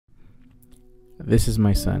This is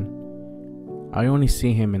my son. I only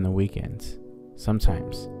see him in the weekends,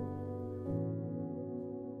 sometimes.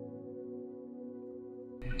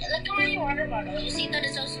 Look at my water bottle. You see that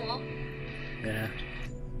it's so small? Yeah.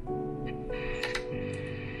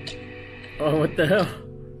 Oh, what the hell?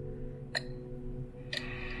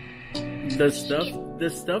 The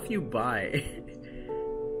stuff you buy.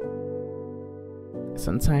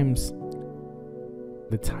 Sometimes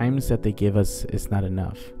the times that they give us is not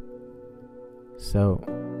enough. So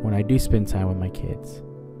when I do spend time with my kids,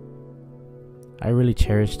 I really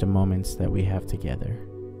cherish the moments that we have together.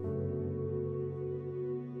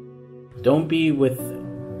 Don't be with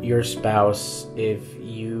your spouse if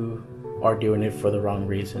you are doing it for the wrong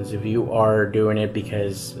reasons. If you are doing it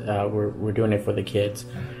because we're doing it for the kids.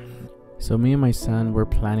 So me and my son, we're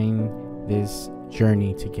planning this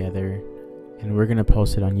journey together, and we're gonna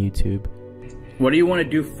post it on YouTube. What do you want to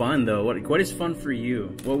do fun though? What is fun for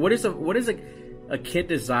you? What is a kid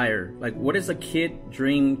desire? Like, what is a kid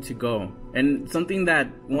dream to go? And something that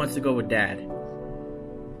wants to go with dad.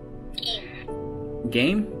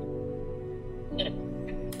 Game?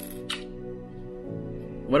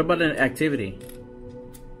 What about an activity?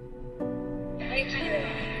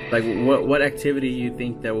 Like, what activity you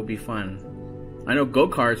think that will be fun? I know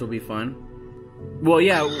go-karts will be fun. Well,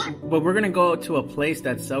 yeah, but we're gonna go to a place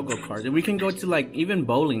that sell go-karts. And we can go to, like, even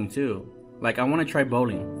bowling, too. Like, I want to try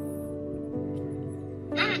bowling.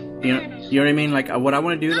 You know what I mean? Like, what I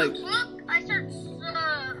want to do, like... Look, I searched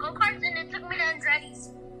go-karts and it took me to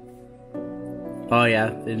Andretti's. Oh, yeah,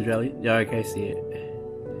 the Andretti? Yeah, okay, I see it.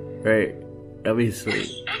 Right, that'll be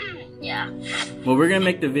sweet. Yeah. Well, we're gonna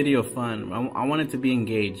make the video fun. I want it to be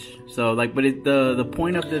engaged. So, like, but the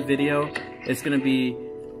point of the video is gonna be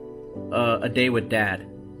a day with dad,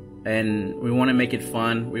 and we want to make it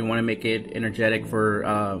fun. We want to make it energetic for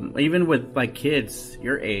even with like kids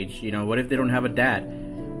your age. You know, what if they don't have a dad?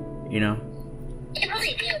 You know. They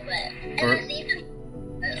probably do, but Or,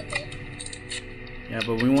 yeah,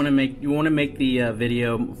 but we want to make the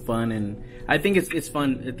video fun, and I think it's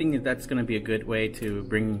fun. I think that's gonna be a good way to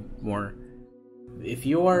bring more. If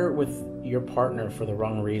you are with your partner for the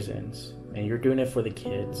wrong reasons and you're doing it for the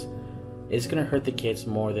kids, it's gonna hurt the kids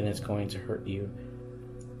more than it's going to hurt you.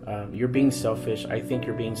 You're being selfish. I think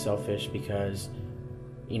you're being selfish because,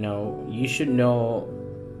 you know, you should know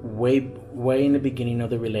way in the beginning of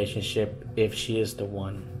the relationship if she is the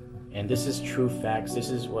one. And this is true facts. This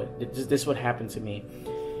is what happened to me.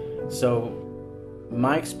 So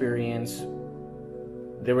my experience,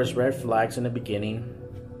 there was red flags in the beginning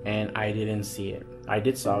and I didn't see it. I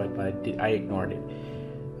did saw it, but I ignored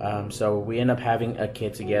it. So we ended up having a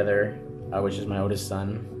kid together, which is my oldest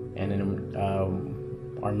son, and then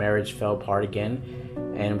our marriage fell apart again,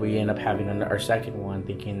 and we ended up having our second one,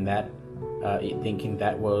 thinking that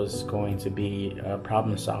was going to be a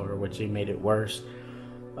problem solver, which it made it worse.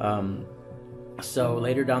 So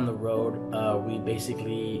later down the road, we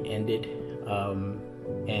basically ended,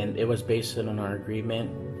 and it was based on our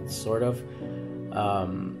agreement, sort of,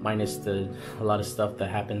 minus a lot of stuff that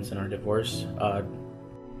happens in our divorce.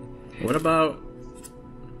 What about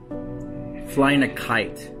flying a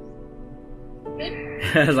kite?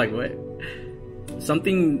 I was like, what?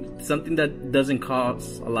 Something that doesn't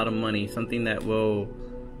cost a lot of money. Something that you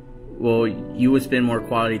would spend more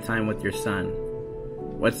quality time with your son.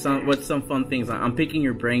 What's some fun things? I'm picking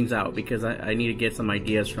your brains out because I need to get some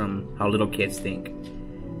ideas from how little kids think.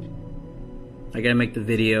 I gotta make the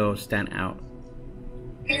video stand out.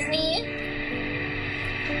 Disney.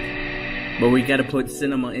 But we gotta put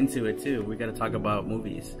cinema into it too. We gotta talk about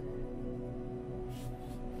movies.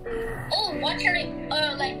 Oh, watch her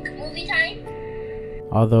like movie time.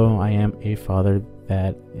 Although I am a father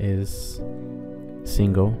that is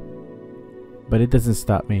single, but it doesn't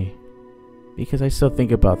stop me because I still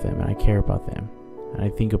think about them and I care about them and I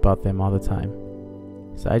think about them all the time.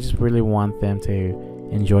 So I just really want them to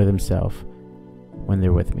enjoy themselves when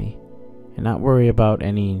they're with me and not worry about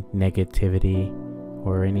any negativity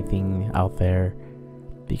or anything out there,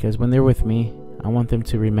 because when they're with me, I want them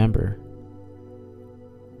to remember